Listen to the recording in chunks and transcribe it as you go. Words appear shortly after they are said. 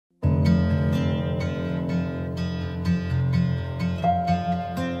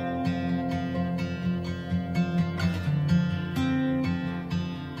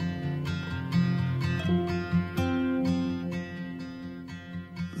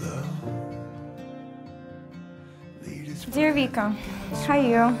Dear Vika, hi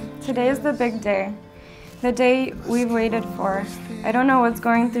you. Today is the big day. The day we've waited for. I don't know what's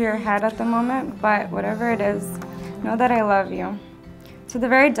going through your head at the moment, but whatever it is, know that I love you. To the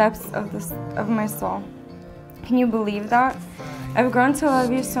very depths of my soul. Can you believe that? I've grown to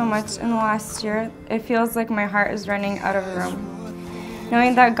love you so much in the last year, it feels like my heart is running out of room.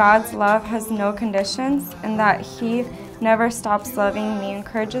 Knowing that God's love has no conditions and that He never stops loving me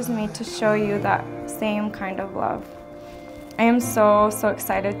encourages me to show you that same kind of love. I am so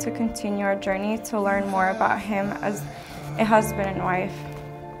excited to continue our journey to learn more about Him as a husband and wife.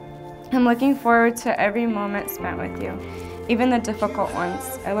 I'm looking forward to every moment spent with you, even the difficult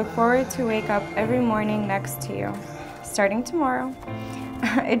ones. I look forward to wake up every morning next to you, starting tomorrow.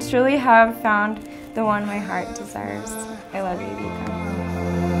 I truly have found the one my heart desires. I love you, Vika.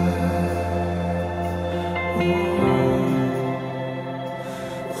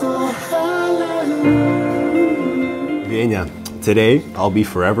 Venya, today I'll be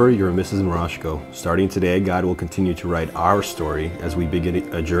forever your Mrs. Marashko. Starting today, God will continue to write our story as we begin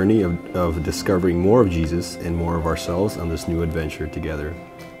a journey of discovering more of Jesus and more of ourselves on this new adventure together.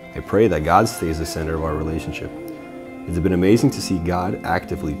 I pray that God stays the center of our relationship. It's been amazing to see God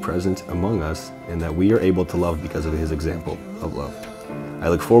actively present among us and that we are able to love because of His example of love. I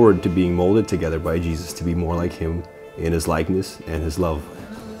look forward to being molded together by Jesus to be more like Him in His likeness and His love.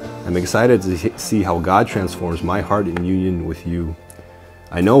 I'm excited to see how God transforms my heart in union with you.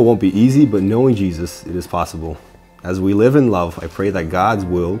 I know it won't be easy, but knowing Jesus, it is possible. As we live in love, I pray that God's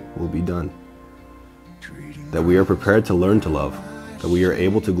will be done. That we are prepared to learn to love. That we are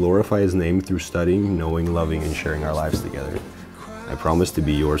able to glorify His name through studying, knowing, loving, and sharing our lives together. I promise to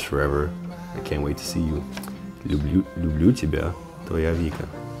be yours forever. I can't wait to see you. Lublю тебя, твоя Vika.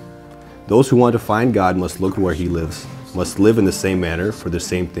 Those who want to find God must look where He lives, must live in the same manner, for the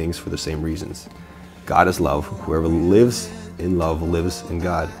same things, for the same reasons. God is love. Whoever lives in love lives in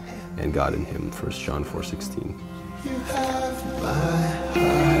God, and God in him. 1 John 4:16. You have my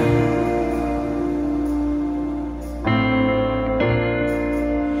heart.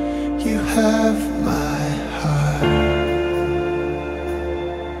 You have my heart.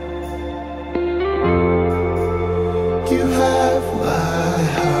 You have my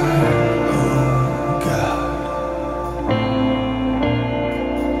heart, oh God.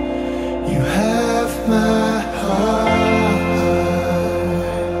 You have my heart,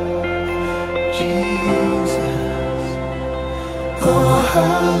 Jesus. Oh,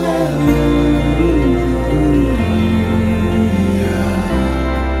 hallelujah.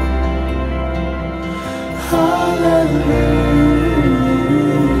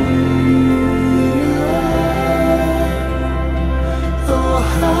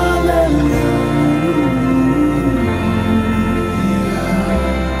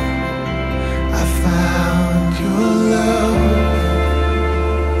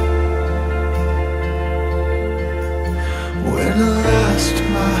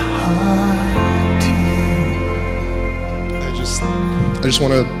 I just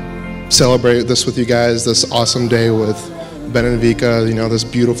want to celebrate this with you guys, this awesome day with Ben and Vika, you know, this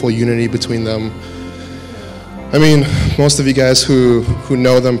beautiful unity between them. I mean, most of you guys who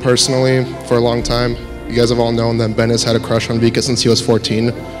know them personally for a long time, you guys have all known that Ben has had a crush on Vika since he was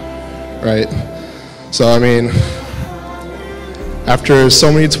 14, right? So, I mean, after so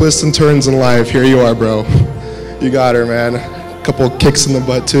many twists and turns in life, here you are, bro. You got her, man. A couple kicks in the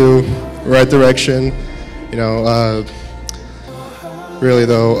butt, too. Right direction. You know, really,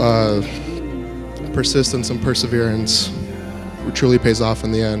 though, persistence and perseverance truly pays off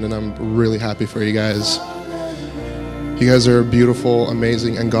in the end, and I'm really happy for you guys. You guys are a beautiful,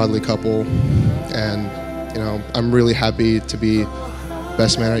 amazing, and godly couple, and, you know, I'm really happy to be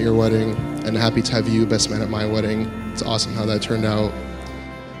best man at your wedding, and happy to have you best man at my wedding. It's awesome how that turned out,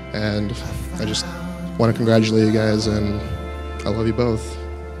 and I just want to congratulate you guys, and I love you both.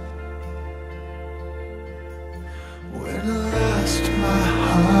 When I lost my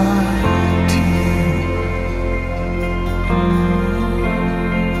heart.